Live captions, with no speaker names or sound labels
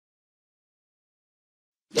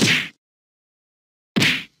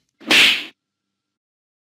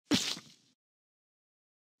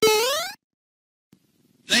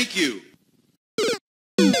Thank you.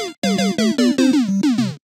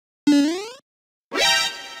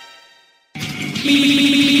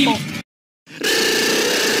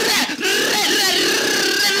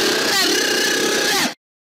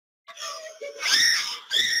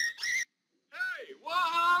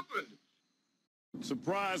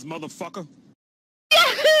 Surprise, motherfucker.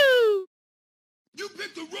 Yahoo! You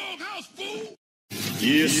picked the wrong house, fool!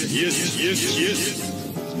 Yes.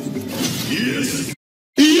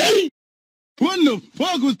 What the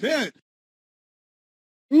fuck was that?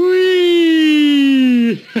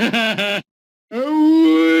 Wee!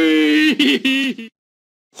 Wee!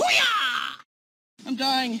 Hoo-yah! I'm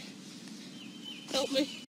dying. Help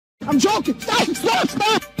me. I'm joking! Stop! Stop!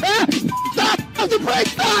 Stop! Stop! Stop the brake!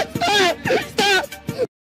 Stop! Stop! Stop!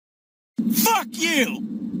 Fuck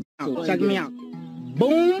you! Check me out.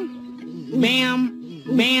 Boom, bam,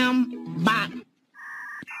 bam, bop.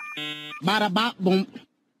 Bada bop, boom.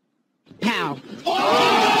 Pow.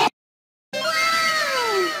 Oh!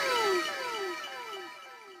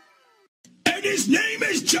 And his name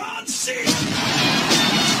is John C.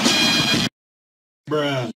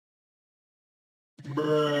 Bruh.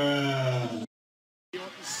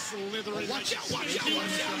 Watch out, watch out,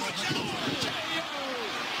 watch out, watch out!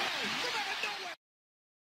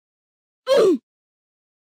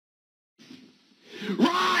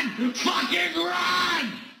 Run! Fucking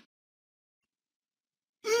run!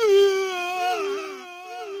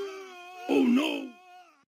 Oh no!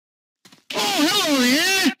 Oh, hello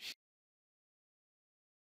there!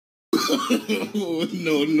 Oh,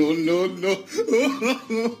 no.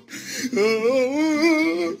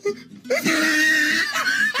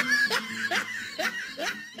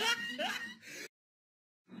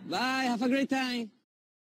 Bye, have a great time.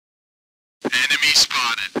 Enemy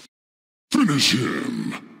spotted. Finish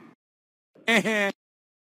him!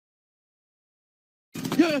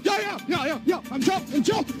 Yo, I'm joking.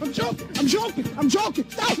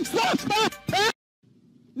 Stop.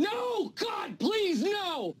 No, God, please,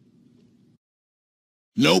 no.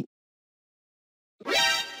 Nope.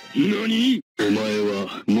 NANI?! お前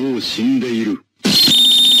はもう死んでいる。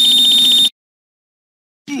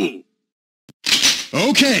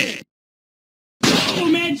 Okay.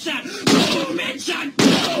 Boom headshot! Boom headshot!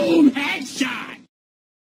 Boom headshot!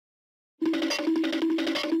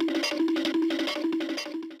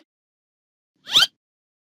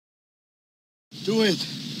 Do it.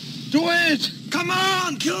 Come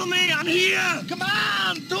on, kill me! I'm here! Come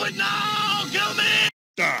on, do it now. Kill me.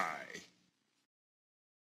 Die!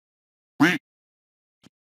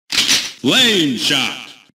 Flame shot!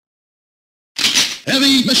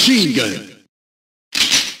 Heavy machine gun.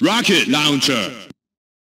 Rocket launcher!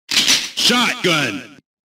 Shotgun!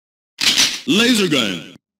 Laser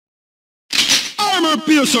gun! Armor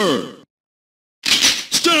piercer!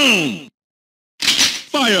 Stone!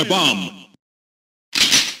 Firebomb!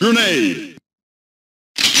 Grenade!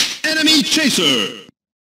 Enemy chaser.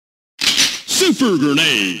 Super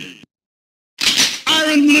grenade!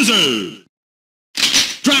 Iron lizard!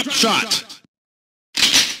 Drop shot!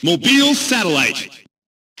 Mobile satellite!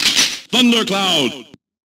 Thundercloud!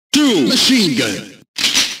 2! Machine gun.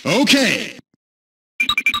 Okay.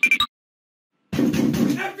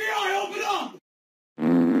 FBI, open up!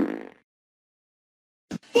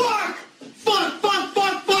 Fuck!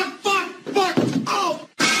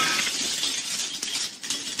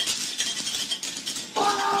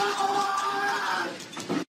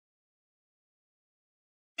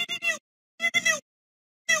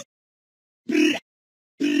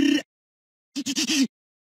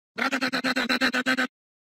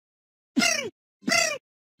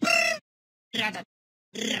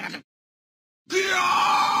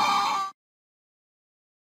 Oh!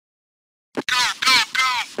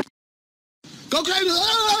 Go crazy.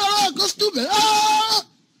 Go stupid.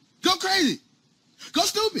 Go crazy. Go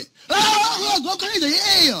stupid. Go crazy.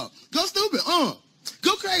 Yeah. Go stupid.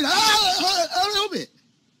 Go crazy. A little bit.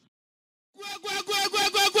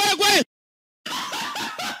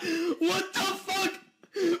 What the fuck?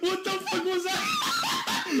 What the fuck was that?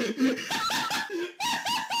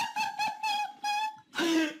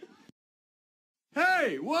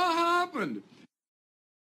 Hey, what happened?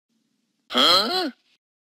 Huh?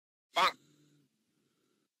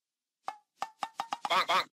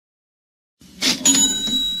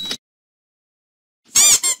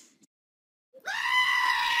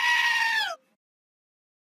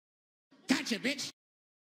 Gotcha, bitch.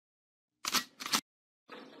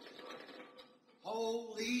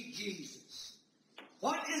 Holy Jesus.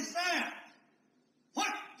 What is that?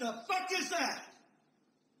 What the fuck is that?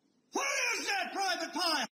 What is that, Private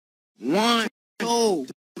Pie? 1, 2,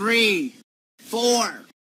 3, 4.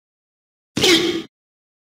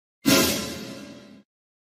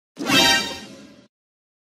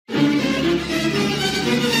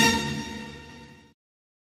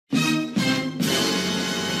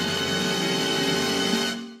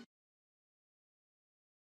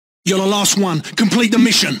 You're the last one. Complete the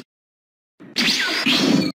mission.